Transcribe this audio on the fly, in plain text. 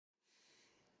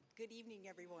Good evening,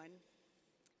 everyone.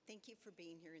 Thank you for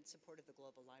being here in support of the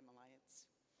Global Lyme Alliance.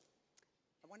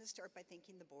 I want to start by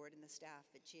thanking the board and the staff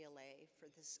at GLA for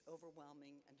this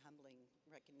overwhelming and humbling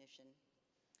recognition.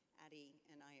 Addie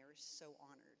and I are so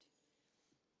honored.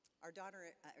 Our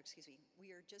daughter, we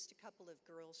are just a couple of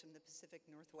girls from the Pacific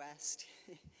Northwest,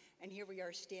 and here we are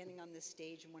standing on this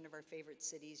stage in one of our favorite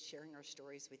cities, sharing our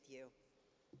stories with you.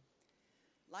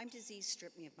 Lyme disease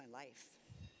stripped me of my life,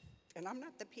 and I'm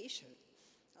not the patient.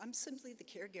 I'm simply the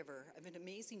caregiver of an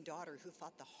amazing daughter who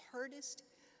fought the hardest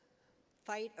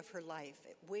fight of her life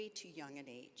at way too young an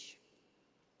age.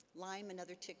 Lyme and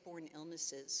other tick-borne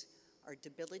illnesses are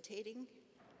debilitating,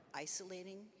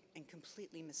 isolating, and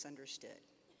completely misunderstood.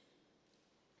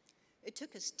 It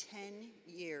took us 10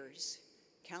 years,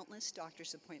 countless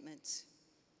doctor's appointments,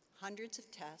 hundreds of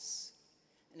tests,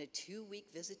 and a 2-week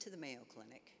visit to the Mayo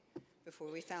Clinic before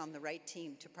we found the right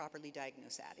team to properly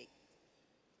diagnose Addie.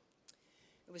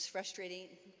 It was frustrating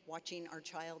watching our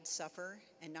child suffer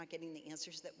and not getting the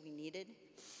answers that we needed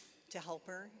to help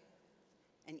her,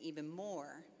 and even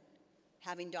more,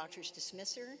 having doctors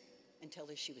dismiss her and tell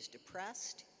her she was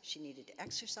depressed, she needed to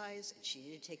exercise, and she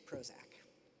needed to take Prozac.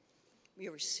 We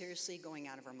were seriously going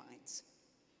out of our minds.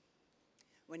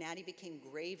 When Addie became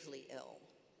gravely ill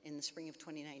in the spring of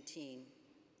 2019,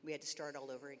 we had to start all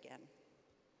over again.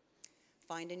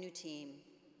 Find a new team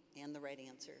and the right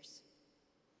answers.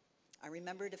 I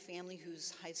remembered a family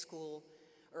whose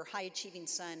high-achieving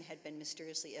son had been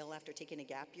mysteriously ill after taking a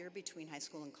gap year between high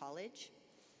school and college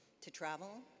to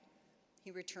travel. He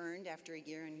returned after a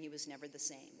year and he was never the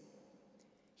same.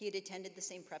 He had attended the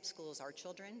same prep school as our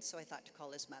children, so I thought to call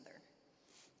his mother.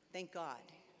 Thank God,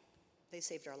 they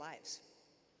saved our lives.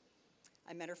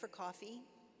 I met her for coffee,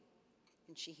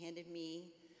 and she handed me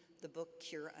the book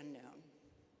Cure Unknown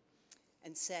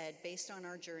and said, based on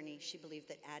our journey, she believed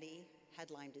that Addie had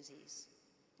Lyme disease,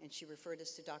 and she referred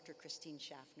us to Dr. Christine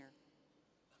Schaffner.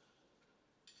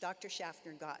 Dr.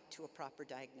 Schaffner got to a proper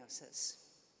diagnosis.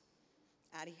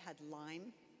 Addie had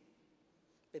Lyme,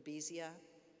 Babesia,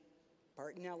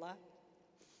 Bartonella,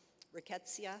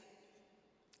 Rickettsia,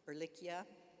 Ehrlichia,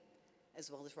 as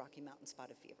well as Rocky Mountain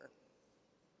spotted fever.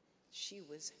 She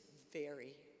was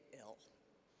very ill.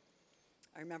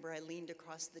 I remember I leaned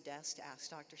across the desk to ask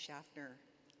Dr. Schaffner,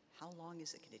 how long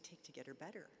is it going to take to get her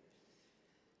better?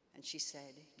 And she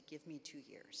said, give me 2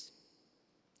 years.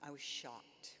 I was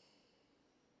shocked.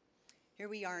 Here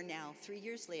we are now, 3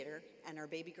 years later, and our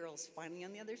baby girl's finally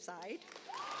on the other side.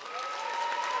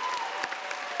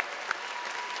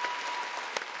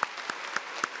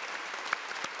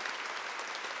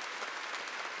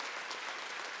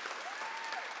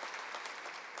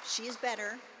 She is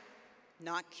better,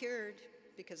 not cured,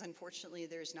 because unfortunately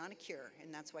there's not a cure,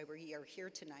 and that's why we are here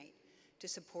tonight to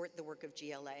support the work of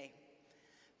GLA.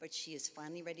 But she is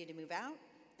finally ready to move out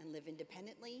and live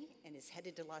independently and is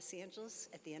headed to Los Angeles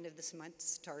at the end of this month to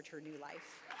start her new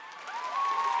life.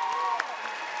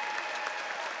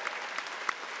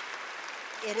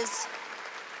 It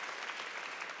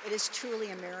is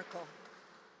truly a miracle.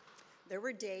 There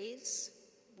were days,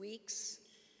 weeks,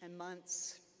 and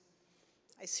months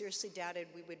I seriously doubted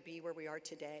we would be where we are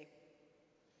today.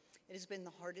 It has been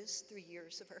the hardest 3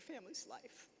 years of our family's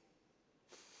life.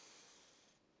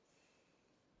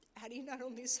 Addie not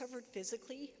only suffered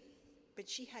physically, but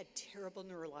she had terrible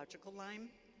neurological Lyme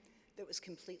that was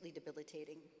completely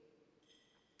debilitating.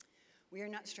 We are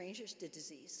not strangers to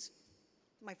disease.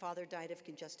 My father died of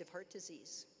congestive heart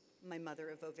disease, my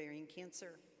mother of ovarian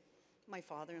cancer, my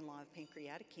father-in-law of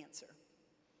pancreatic cancer.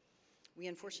 We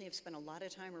unfortunately have spent a lot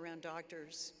of time around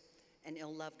doctors and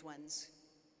ill loved ones,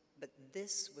 but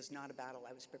this was not a battle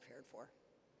I was prepared for.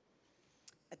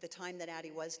 At the time that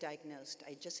Addie was diagnosed,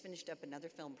 I had just finished up another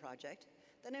film project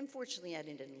that unfortunately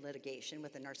ended in litigation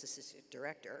with a narcissistic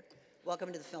director.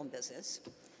 Welcome to the film business.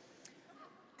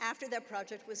 After that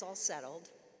project was all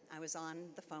settled, I was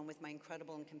on the phone with my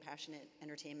incredible and compassionate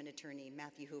entertainment attorney,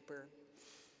 Matthew Hooper,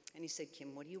 and he said,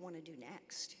 Kim, what do you want to do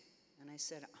next? And I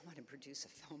said, I want to produce a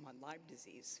film on Lyme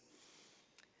disease.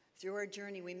 Through our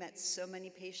journey, we met so many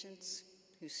patients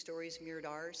whose stories mirrored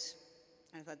ours,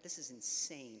 and I thought, this is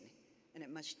insane. And it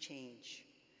must change.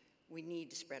 We need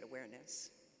to spread awareness.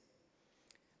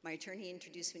 My attorney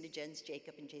introduced me to Jens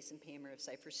Jacob and Jason Paymer of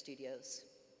Cypher Studios.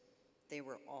 They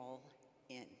were all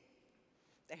in.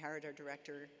 They hired our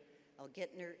director, El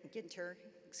Ginter,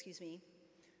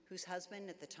 whose husband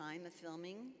at the time of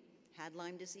filming had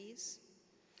Lyme disease,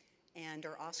 and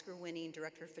our Oscar-winning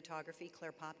director of photography,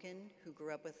 Claire Popkin, who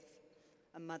grew up with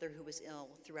a mother who was ill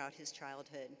throughout his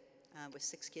childhood with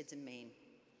 6 kids in Maine.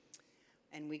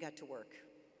 And we got to work.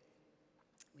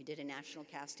 We did a national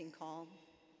casting call.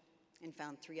 and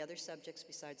found 3 other subjects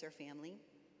besides our family,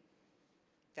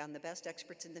 found the best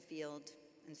experts in the field,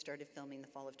 and started filming the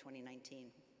fall of 2019.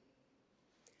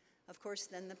 Of course,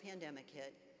 then the pandemic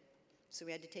hit, so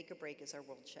we had to take a break as our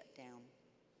world shut down.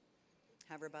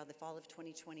 However, by the fall of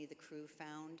 2020, the crew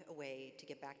found a way to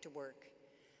get back to work,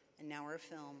 and now our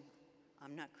film,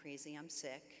 I'm Not Crazy, I'm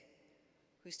Sick,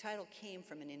 whose title came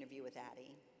from an interview with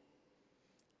Addie,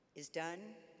 is done,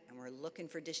 and we're looking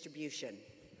for distribution.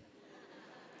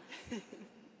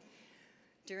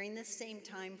 During this same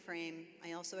time frame,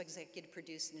 I also executive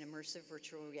produced an immersive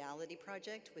virtual reality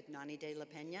project with Nani de la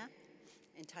Pena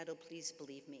entitled Please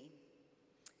Believe Me.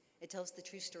 It tells the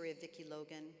true story of Vicki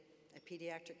Logan, a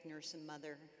pediatric nurse and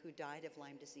mother who died of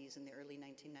Lyme disease in the early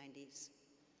 1990s.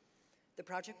 The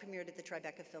project premiered at the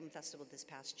Tribeca Film Festival this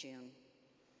past June.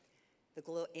 The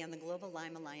Global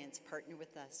Lyme Alliance partnered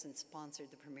with us and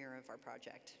sponsored the premiere of our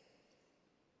project.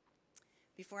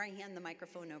 Before I hand the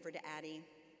microphone over to Addie,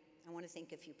 I want to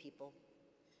thank a few people.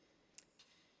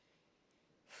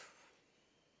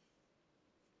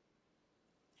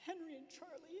 Henry and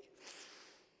Charlie,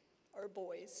 our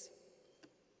boys.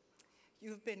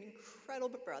 You've been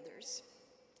incredible brothers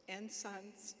and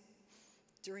sons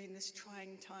during this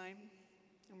trying time,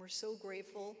 and we're so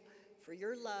grateful for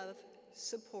your love,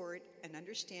 support, and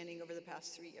understanding over the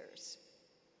past 3 years.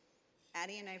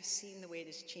 Addie and I have seen the way it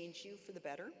has changed you for the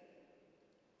better.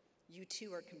 You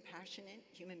two are compassionate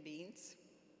human beings.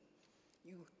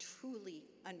 You truly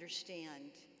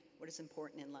understand what is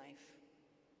important in life.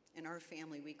 In our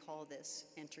family, we call this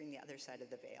entering the other side of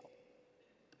the veil.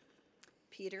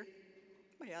 Peter,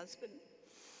 my husband,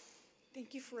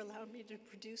 thank you for allowing me to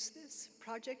produce this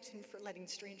project and for letting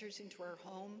strangers into our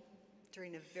home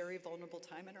during a very vulnerable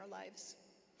time in our lives.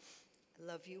 I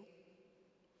love you.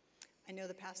 I know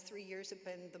the past 3 years have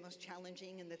been the most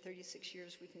challenging in the 36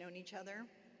 years we've known each other.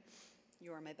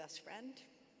 You are my best friend,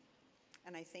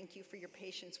 and I thank you for your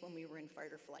patience when we were in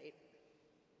fight or flight.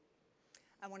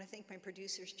 I want to thank my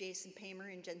producers, Jason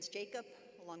Paymer and Jens Jacob,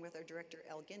 along with our director,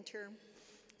 El Ginter,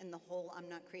 and the whole I'm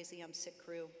Not Crazy, I'm Sick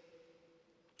crew.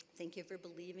 Thank you for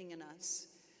believing in us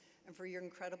and for your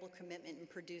incredible commitment in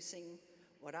producing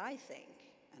what I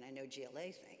think, and I know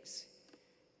GLA thinks,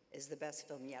 is the best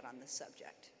film yet on this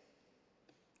subject.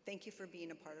 Thank you for being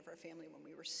a part of our family when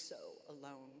we were so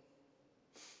alone.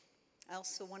 I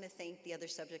also want to thank the other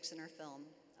subjects in our film,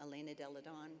 Elena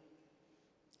Deladon,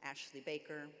 Ashley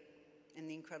Baker, and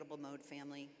the incredible Mode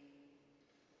family.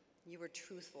 You were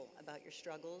truthful about your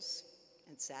struggles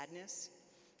and sadness,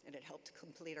 and it helped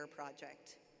complete our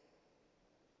project.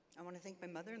 I want to thank my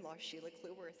mother-in-law, Sheila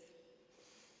Cleworth,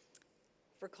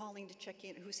 for calling to check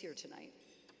in, who's here tonight,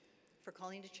 for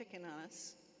calling to check in on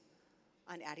us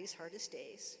on Addie's hardest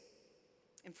days,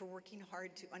 and for working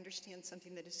hard to understand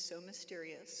something that is so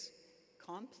mysterious,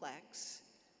 complex,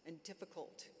 and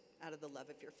difficult out of the love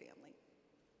of your family.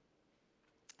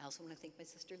 I also want to thank my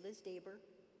sister Liz Daber,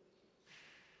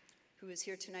 who is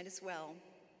here tonight as well,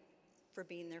 for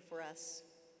being there for us,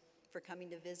 for coming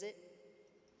to visit,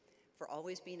 for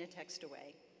always being a text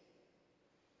away.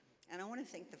 And I want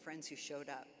to thank the friends who showed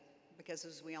up, because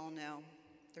as we all know,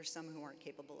 there's some who aren't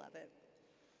capable of it.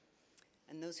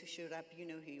 And those who showed up, you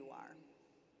know who you are.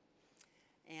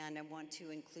 And I want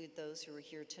to include those who are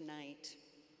here tonight: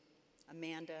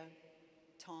 Amanda,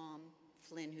 Tom,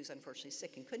 Flynn, who's unfortunately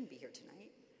sick and couldn't be here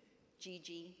tonight,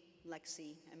 Gigi,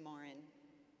 Lexi, and Marin.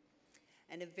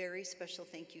 And a very special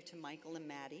thank you to Michael and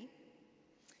Maddie,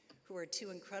 who are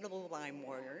 2 incredible Lyme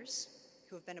warriors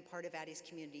who have been a part of Addie's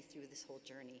community through this whole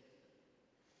journey.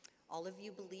 All of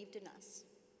you believed in us,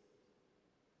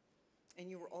 and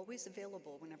you were always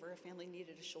available whenever a family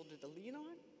needed a shoulder to lean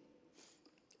on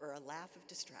or a laugh of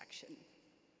distraction.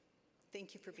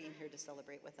 Thank you for being here to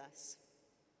celebrate with us.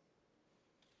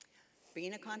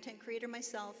 Being a content creator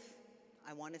myself,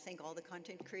 I want to thank all the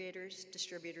content creators,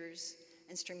 distributors,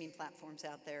 and streaming platforms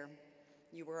out there.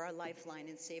 You were our lifeline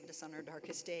and saved us on our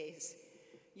darkest days.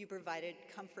 You provided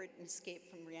comfort and escape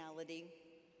from reality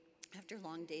after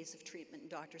long days of treatment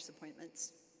and doctor's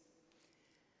appointments.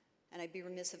 And I'd be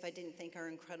remiss if I didn't thank our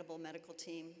incredible medical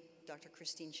team, Dr.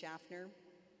 Christine Schaffner,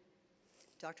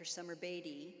 Dr. Summer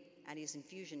Beatty, Addie's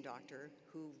infusion doctor,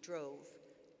 who drove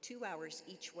 2 hours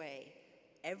each way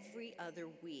every other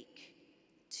week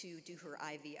to do her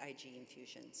IVIG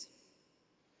infusions.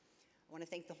 I want to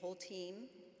thank the whole team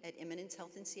at Imminence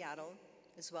Health in Seattle,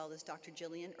 as well as Dr.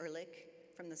 Jillian Ehrlich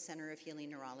from the Center of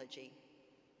Healing Neurology.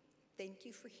 Thank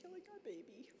you for healing our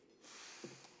baby.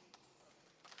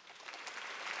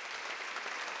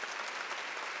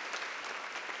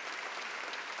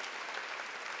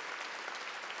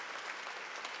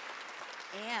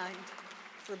 And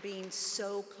for being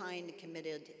so kind and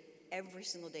committed every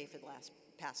single day for the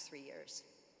past 3 years.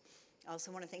 I also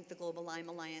want to thank the Global Lyme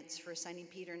Alliance for assigning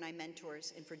Peter and I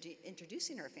mentors and for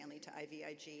introducing our family to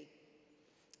IVIG.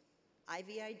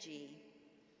 IVIG,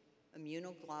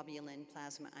 immunoglobulin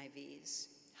plasma IVs,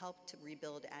 helped to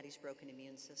rebuild Addie's broken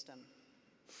immune system.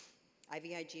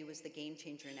 IVIG was the game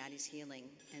changer in Addie's healing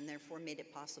and therefore made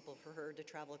it possible for her to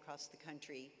travel across the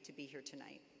country to be here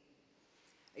tonight.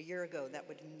 A year ago, that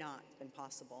would not have been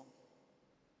possible.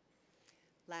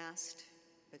 Last,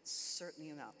 but certainly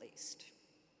not least,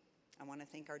 I want to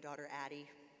thank our daughter Addie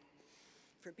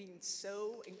for being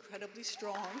so incredibly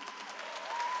strong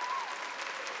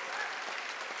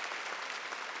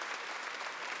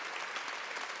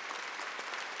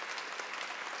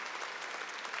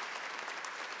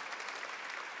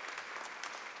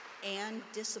and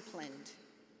disciplined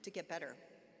to get better.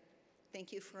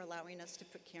 Thank you for allowing us to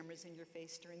put cameras in your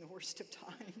face during the worst of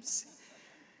times.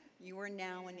 You are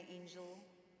now an angel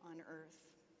on earth,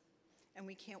 and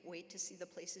we can't wait to see the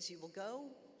places you will go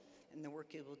and the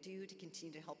work you will do to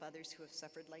continue to help others who have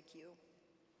suffered like you.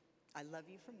 I love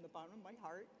you from the bottom of my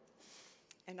heart,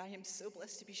 and I am so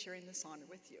blessed to be sharing this honor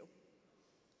with you.